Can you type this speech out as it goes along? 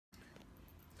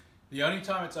The only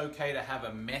time it's okay to have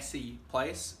a messy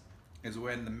place is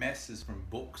when the mess is from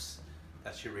books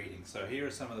that you're reading. So here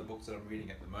are some of the books that I'm reading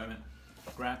at the moment.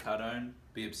 Grant Cardone,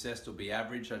 Be Obsessed or Be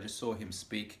Average. I just saw him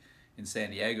speak in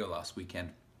San Diego last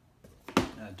weekend.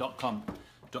 .com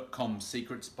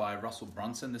Secrets by Russell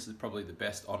Brunson. This is probably the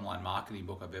best online marketing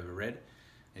book I've ever read.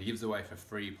 It gives away for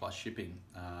free plus shipping.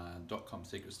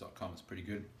 .comsecrets.com, it's pretty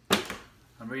good.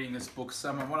 I'm reading this book.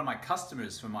 One of my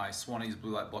customers for my Swanwick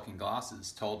blue light blocking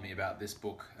glasses told me about this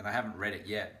book, and I haven't read it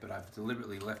yet, but I've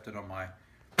deliberately left it on my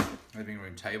living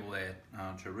room table there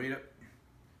to read it.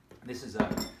 This is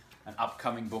an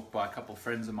upcoming book by a couple of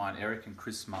friends of mine, Eric and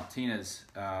Chris Martinez,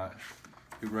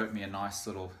 who wrote me a nice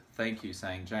little thank you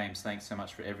saying, James, thanks so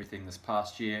much for everything this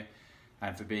past year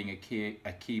and for being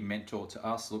a key mentor to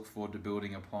us. Look forward to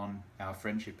building upon our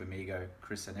friendship, amigo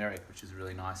Chris and Eric, which is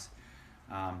really nice.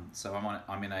 So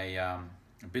I'm in a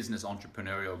business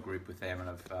entrepreneurial group with them, and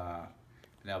I've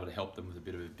been able to help them with a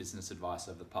bit of business advice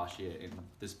over the past year. And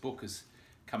this book is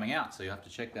coming out, so you have to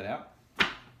check that out.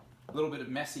 A little bit of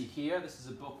messy here. This is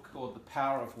a book called The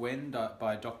Power of When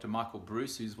by Dr. Michael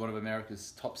Bruce, who's one of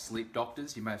America's top sleep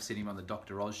doctors. You may have seen him on the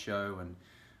Dr. Oz show, and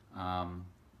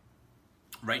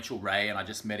Rachel Ray, and I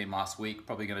just met him last week.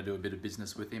 Probably going to do a bit of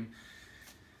business with him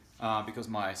because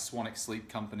my Swanwick sleep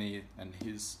company and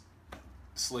his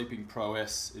sleeping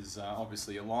prowess is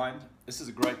obviously aligned. This is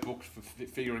a great book for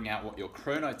figuring out what your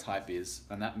chronotype is,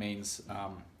 and that means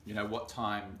you know, what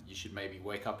time you should maybe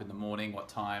wake up in the morning, what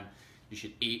time you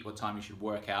should eat, what time you should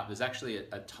work out. There's actually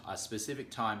a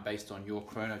specific time based on your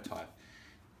chronotype,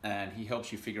 and he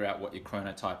helps you figure out what your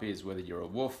chronotype is, whether you're a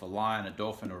wolf, a lion, a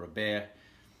dolphin, or a bear.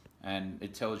 And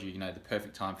it tells you, you know, the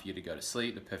perfect time for you to go to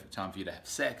sleep, the perfect time for you to have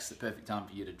sex, the perfect time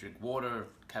for you to drink water,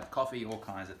 have coffee, all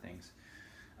kinds of things.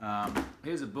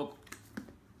 Here's a book,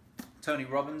 Tony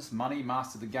Robbins, Money,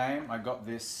 Master the Game. I got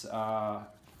this a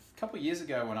couple of years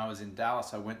ago when I was in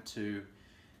Dallas. I went to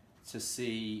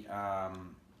see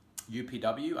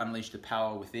UPW, Unleash the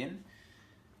Power Within.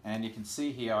 And you can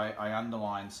see here I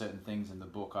underline certain things in the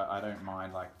book. I don't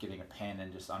mind like getting a pen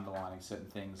and just underlining certain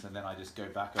things, and then I just go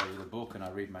back over the book and I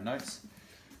read my notes.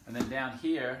 And then down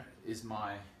here is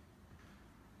my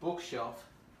bookshelf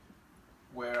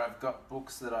where I've got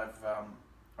books that I've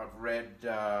read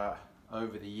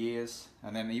over the years.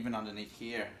 And then even underneath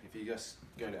here, if you just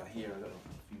go down here, I've got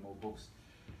a few more books.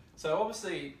 So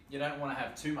obviously you don't want to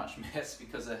have too much mess,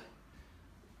 because a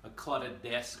cluttered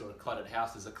desk or a cluttered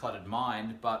house is a cluttered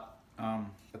mind, but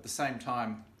at the same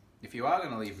time, if you are going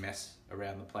to leave mess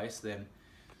around the place, then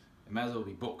it may as well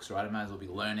be books, right? It may as well be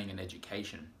learning and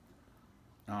education.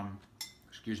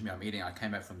 Excuse me, I'm eating. I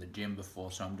came out from the gym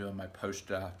before, so I'm doing my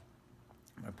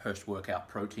post-workout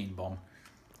protein bomb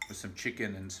with some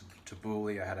chicken and some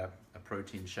tabbouleh. I had a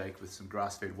protein shake with some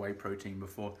grass-fed whey protein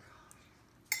before.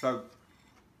 So,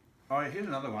 here's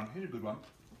another one. Here's a good one.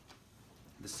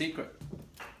 The Secret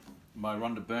by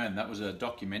Rhonda Byrne. That was a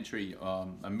documentary,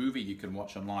 a movie you can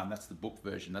watch online. That's the book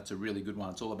version. That's a really good one.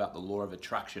 It's all about the law of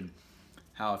attraction.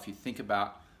 How if you think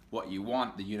about what you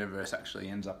want, the universe actually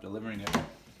ends up delivering it.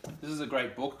 This is a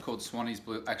great book called Swanwick's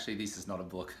Blue. Actually, this is not a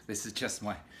book. This is just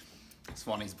my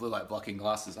Swanwick's blue light blocking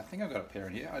glasses. I think I've got a pair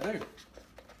in here. I do.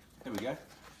 Here we go.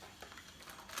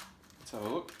 Let's have a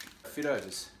look.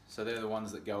 Fit-overs. So they're the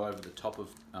ones that go over the top of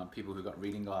people who've got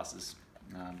reading glasses.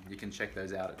 You can check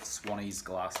those out at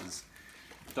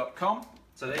swanwicksglasses.com.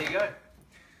 So there you go.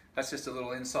 That's just a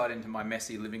little insight into my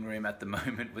messy living room at the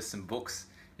moment with some books.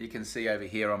 You can see over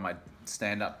here on my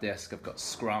stand-up desk, I've got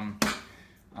Scrum,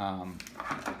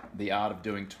 The Art of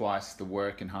Doing Twice the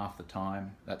Work in Half the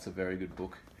Time. That's a very good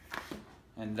book.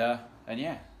 And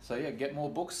yeah, so yeah, get more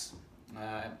books.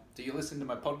 Do you listen to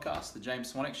my podcast, The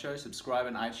James Swanwick Show? Subscribe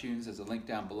in iTunes, there's a link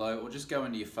down below, or just go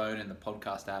into your phone in the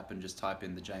podcast app and just type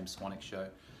in The James Swanwick Show.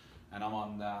 And I'm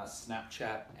on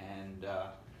Snapchat, and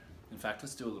in fact,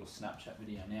 let's do a little Snapchat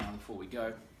video now before we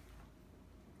go.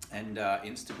 And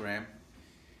Instagram.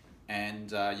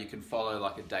 And you can follow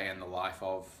like a day in the life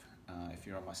of, if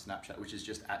you're on my Snapchat, which is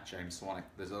just at James Swanwick.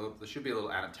 There should be a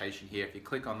little annotation here. If you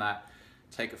click on that,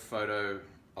 take a photo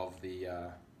of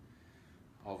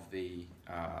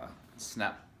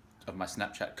my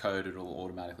Snapchat code, it'll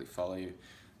automatically follow you.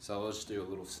 So I'll just do a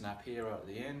little snap here right at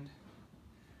the end.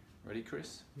 Ready,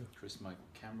 Chris? Yeah. Chris, my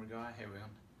camera guy. Here we go.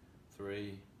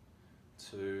 3,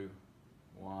 2,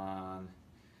 1.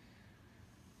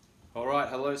 All right,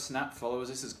 hello Snap followers.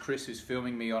 This is Chris, who's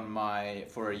filming me on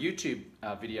for a YouTube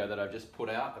video that I've just put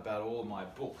out about all my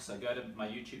books. So go to my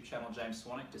YouTube channel, James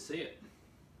Swanwick, to see it.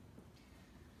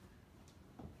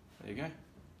 There you go.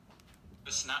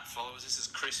 Snap followers, this is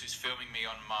Chris, who's filming me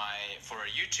on for a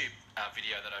YouTube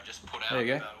video that I've just put out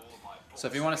about all of my So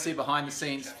if you want to see behind the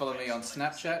scenes, follow me on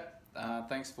Snapchat.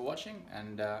 Thanks for watching,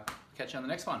 and catch you on the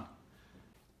next one.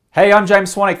 Hey, I'm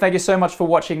James Swanwick. Thank you so much for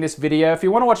watching this video. If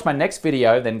you want to watch my next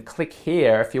video, then click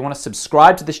here. If you want to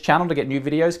subscribe to this channel to get new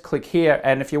videos, click here.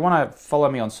 And if you want to follow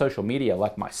me on social media,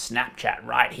 like my Snapchat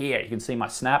right here, you can see my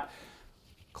Snap,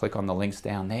 click on the links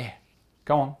down there.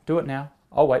 Go on, do it now.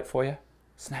 I'll wait for you.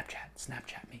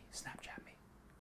 Snapchat me, Snapchat.